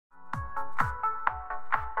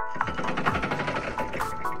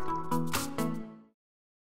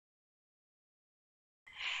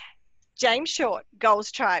James Short,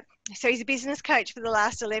 Goals Tribe. So he's a business coach for the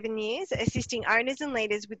last 11 years, assisting owners and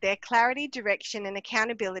leaders with their clarity, direction, and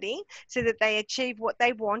accountability so that they achieve what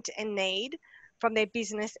they want and need from their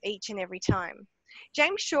business each and every time.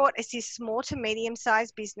 James Short assists small to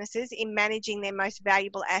medium-sized businesses in managing their most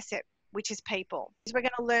valuable asset, which is people. We're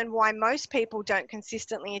going to learn why most people don't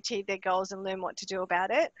consistently achieve their goals and learn what to do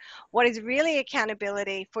about it, what is really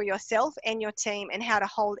accountability for yourself and your team, and how to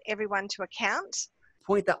hold everyone to account.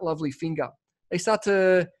 Point that lovely finger. They start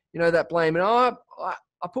to, that blame. And I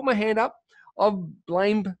put my hand up. I've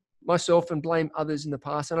blamed myself and blamed others in the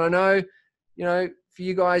past. And I know, for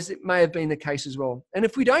you guys, it may have been the case as well. And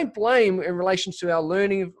if we don't blame in relation to our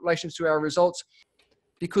learning, in relation to our results,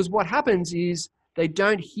 because what happens is they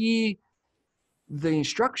don't hear the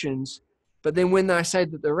instructions, but then when they say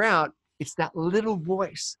that they're out, it's that little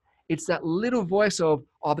voice. It's that little voice of,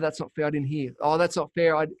 oh, but that's not fair, I didn't hear. Oh, that's not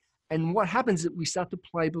fair. And what happens is that we start to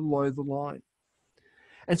play below the line.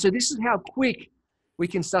 And so this is how quick we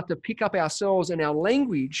can start to pick up ourselves and our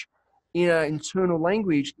language, in our internal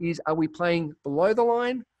language, is, are we playing below the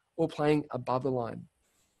line or playing above the line?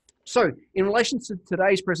 So in relation to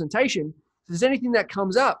today's presentation, if there's anything that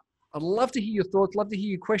comes up, I'd love to hear your thoughts, love to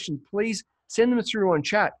hear your questions. Please send them through on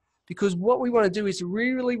chat, because what we want to do is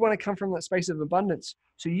really want to come from that space of abundance.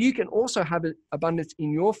 So you can also have abundance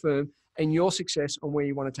in your firm and your success on where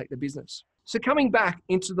you want to take the business. So coming back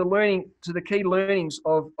into the learning, to the key learnings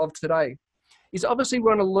of today, is obviously we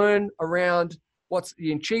want to learn around what's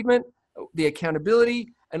the achievement, the accountability,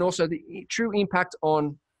 and also the true impact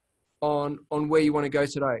on where you want to go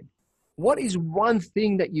today. What is one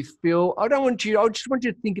thing that you feel, I just want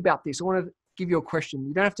you to think about this. I want to give you a question.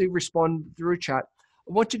 You don't have to respond through a chat.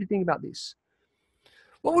 I want you to think about this.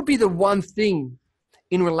 What would be the one thing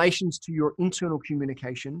in relations to your internal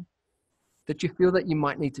communication that you feel that you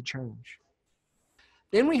might need to change?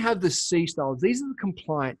 Then we have the C styles. These are the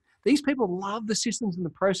compliant. These people love the systems and the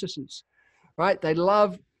processes, right? They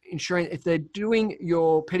love ensuring if they're doing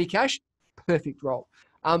your petty cash, perfect role.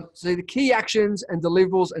 So the key actions and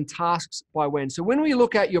deliverables and tasks by when. So when we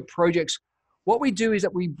look at your projects, what we do is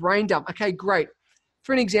that we brain dump. Okay, great.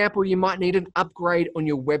 For an example, you might need an upgrade on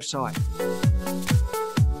your website.